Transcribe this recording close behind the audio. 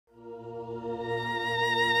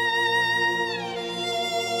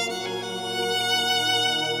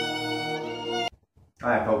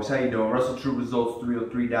folks, how you doing?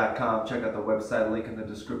 WrestleTrueResults303.com. Check out the website, link in the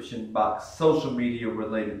description box. Social media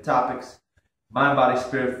related topics. Mind, body,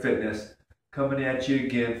 spirit, fitness. Coming at you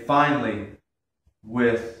again, finally,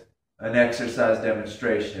 with an exercise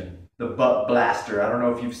demonstration. The butt blaster. I don't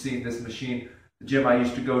know if you've seen this machine. The gym I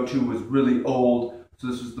used to go to was really old, so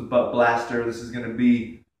this was the butt blaster. This is going to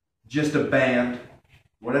be just a band.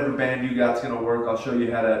 Whatever band you got is going to work. I'll show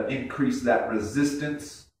you how to increase that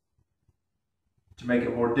resistance to make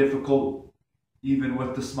it more difficult, even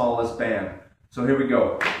with the smallest band. So here we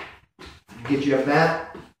go. Get you a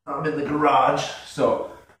mat. I'm in the garage,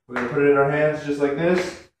 so we're going to put it in our hands just like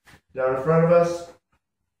this, down in front of us.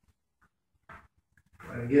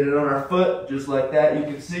 We're going to get it on our foot, just like that. You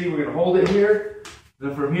can see we're going to hold it here.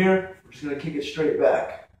 Then from here, we're just going to kick it straight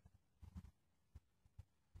back.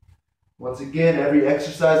 Once again, every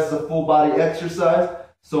exercise is a full body exercise,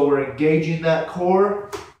 so we're engaging that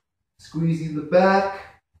core, squeezing the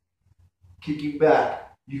back, kicking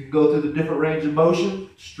back. You can go through the different range of motion,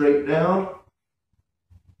 straight down.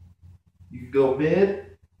 You can go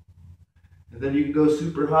mid, and then you can go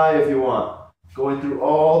super high if you want. Going through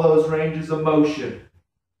all those ranges of motion,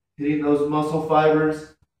 hitting those muscle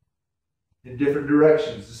fibers in different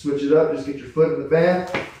directions. To switch it up, just get your foot in the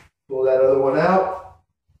band, pull that other one out.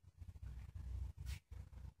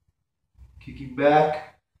 Kicking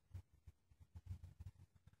back,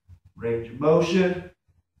 range of motion,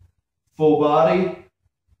 full body,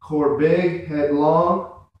 core big, head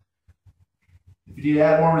long. If you need to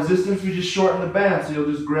add more resistance, we just shorten the band, so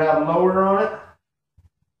you'll just grab lower on it,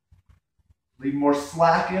 leave more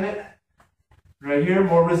slack in it. Right here,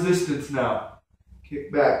 more resistance now.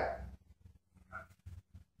 Kick back.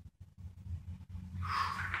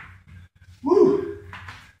 Woo!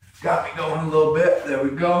 Got me going a little bit. There we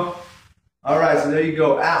go. All right, so there you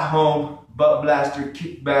go. At home, butt blaster,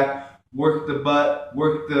 kick back, work the butt,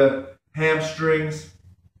 work the hamstrings.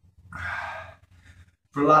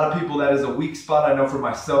 For a lot of people, that is a weak spot. I know for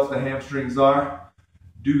myself, the hamstrings are.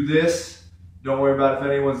 Do this. Don't worry about if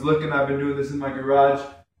anyone's looking. I've been doing this in my garage.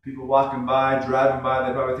 People walking by, driving by,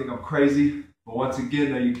 they probably think I'm crazy. But once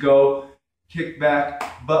again, there you go. Kick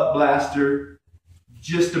back, butt blaster,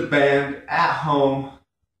 just a band, at home.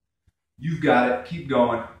 You've got it. Keep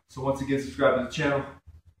going. So once again, subscribe to the channel,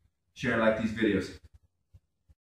 share and like these videos.